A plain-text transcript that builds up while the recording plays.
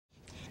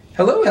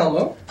Hello,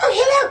 Elmo. Oh,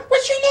 hello.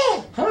 What's your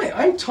name?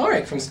 Hi, I'm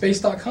Tariq from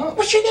Space.com.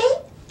 What's your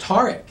name?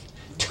 Tariq.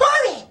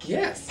 Tariq.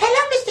 Yes.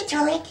 Hello, Mr.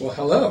 Tariq. Well,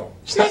 hello.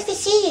 It's nice to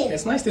see you.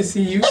 It's nice to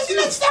see you. Isn't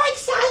it so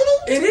exciting?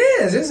 It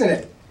is, isn't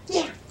it?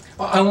 Yeah.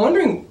 I'm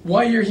wondering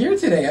why you're here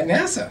today at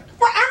NASA.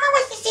 Well, Elmo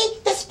wants to see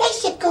the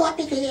spaceship go up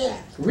in the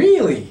air.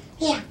 Really?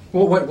 Yeah.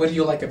 Well, what do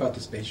you like about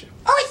the spaceship?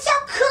 Oh, it's so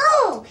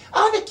cool.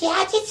 All the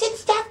gadgets and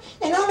stuff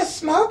and all the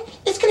smoke.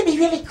 It's going to be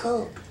really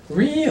cool.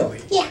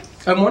 Really? Yeah.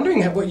 I'm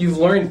wondering what you've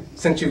learned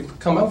since you've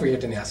come over here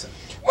to NASA.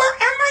 Well,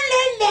 Elmo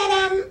learned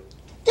that,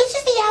 this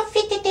is the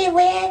outfit that they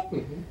wear.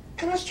 Mm-hmm.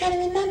 I was trying to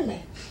remember.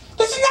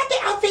 This is not the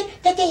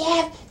outfit that they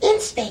have in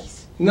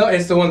space. No,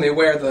 it's the one they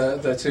wear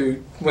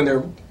when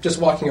they're just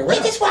walking around.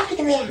 They're just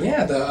walking around.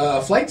 Yeah,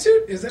 the flight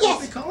suit? Is that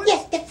what they call it?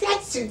 Yes, the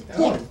flight suit.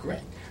 Oh, Yeah. great.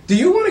 Do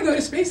you want to go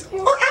to space? Oh,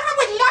 Elmo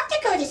would love to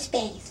go to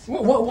space.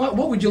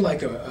 What would you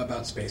like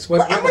about space?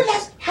 Elmo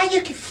loves how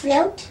you can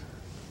float.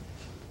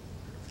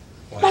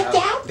 Wow, like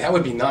that? That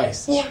would be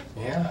nice. Yeah.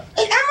 Yeah.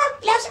 And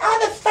Elmo loves all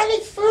the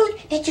funny food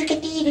that you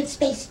can eat in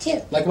space,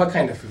 too. Like what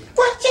kind of food?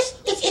 Well,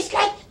 it's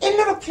like in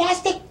little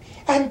plastic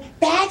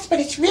bags, but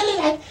it's really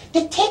like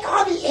they take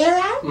all the air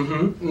out. Mm-hmm.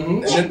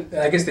 Mm-hmm. Yeah. And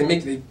then I guess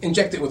they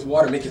inject it with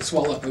water, make it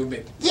swell up a little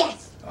bit.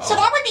 Yes. Oh. So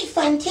that would be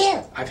fun, too.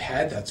 I've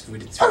had that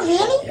food. It's Oh,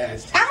 really? Yeah.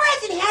 It's Elmo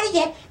hasn't had it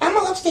yet. Elmo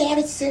hopes to have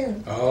it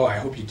soon. Oh, I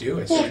hope you do.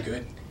 It's Yeah. really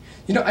good.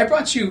 You know, I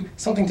brought you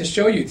something to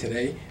show you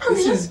today. Oh,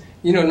 This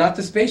really? is, not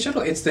the space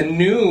shuttle. It's the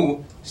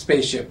new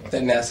spaceship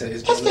that NASA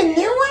is It's building.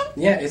 the new one?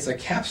 Yeah, it's a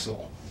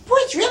capsule. Boy,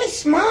 it's really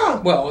small.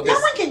 Well, no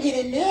this- one can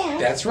get in there.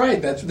 That's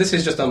right. This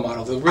is just a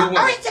model. The real Oh,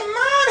 one. it's a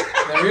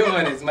model. The real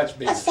one is much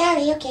bigger. Oh,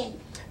 sorry, okay.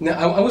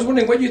 Now, I was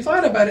wondering what you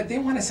thought about it. They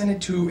want to send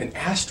it to an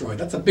asteroid.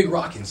 That's a big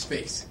rock in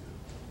space.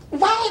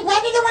 Why do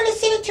they want to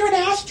send it to an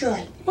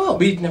asteroid? Well,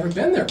 we've never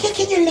been there.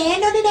 Can you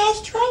land on an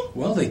asteroid?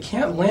 Well, they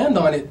can't land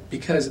on it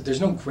because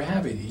there's no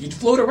gravity. You'd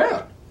float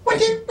around. Well,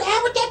 then,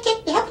 how would that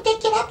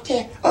get up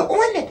there? Or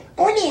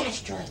on the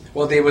asteroid?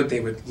 Well, they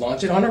would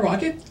launch it on a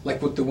rocket,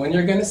 like with the one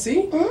you're going to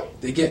see. Hmm?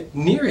 They get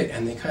near it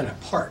and they kind of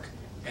park,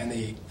 and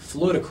they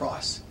float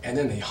across, and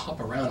then they hop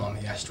around on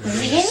the asteroid in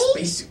their Really?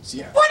 spacesuits.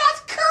 Yeah. Well,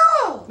 that's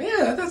cool.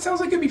 Yeah, that sounds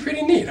like it'd be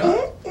pretty neat,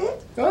 huh?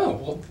 Mm-hmm.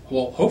 Oh,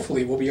 well,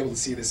 hopefully we'll be able to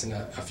see this in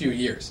a few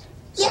years.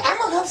 Yeah,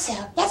 Elmo hopes so.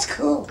 That's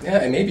cool. Yeah,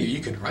 and maybe you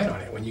could ride on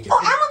it when you get Oh,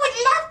 Elmo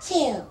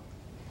would love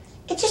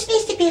to. It just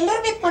needs to be a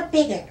little bit more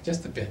bigger.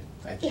 just a bit.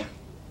 Yeah.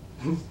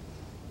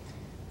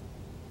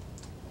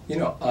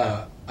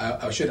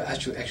 I should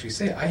actually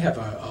say I have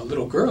a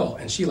little girl,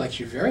 and she likes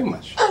you very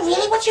much. Oh,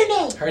 really? What's your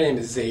name? Her name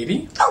is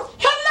Zadie. Oh,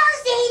 hello,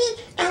 Zadie.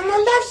 Elmo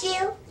loves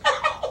you.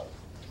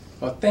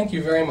 Well, thank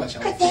you very much.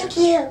 Oh, thank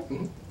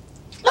you.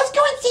 Let's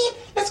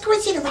go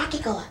and see the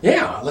rocket go up.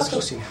 Yeah, let's Okay,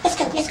 go see now. Let's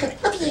go.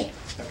 Over here.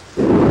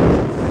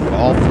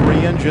 All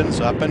three engines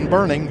up and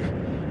burning.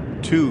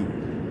 2,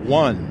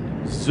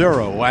 1,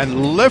 0, and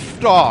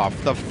liftoff.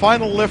 The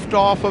final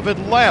liftoff of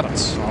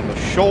Atlantis on the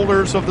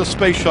shoulders of the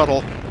space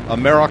shuttle.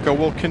 America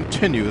will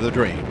continue the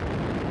dream.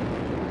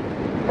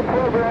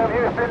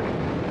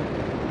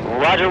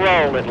 Roger,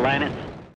 roll, Atlantis.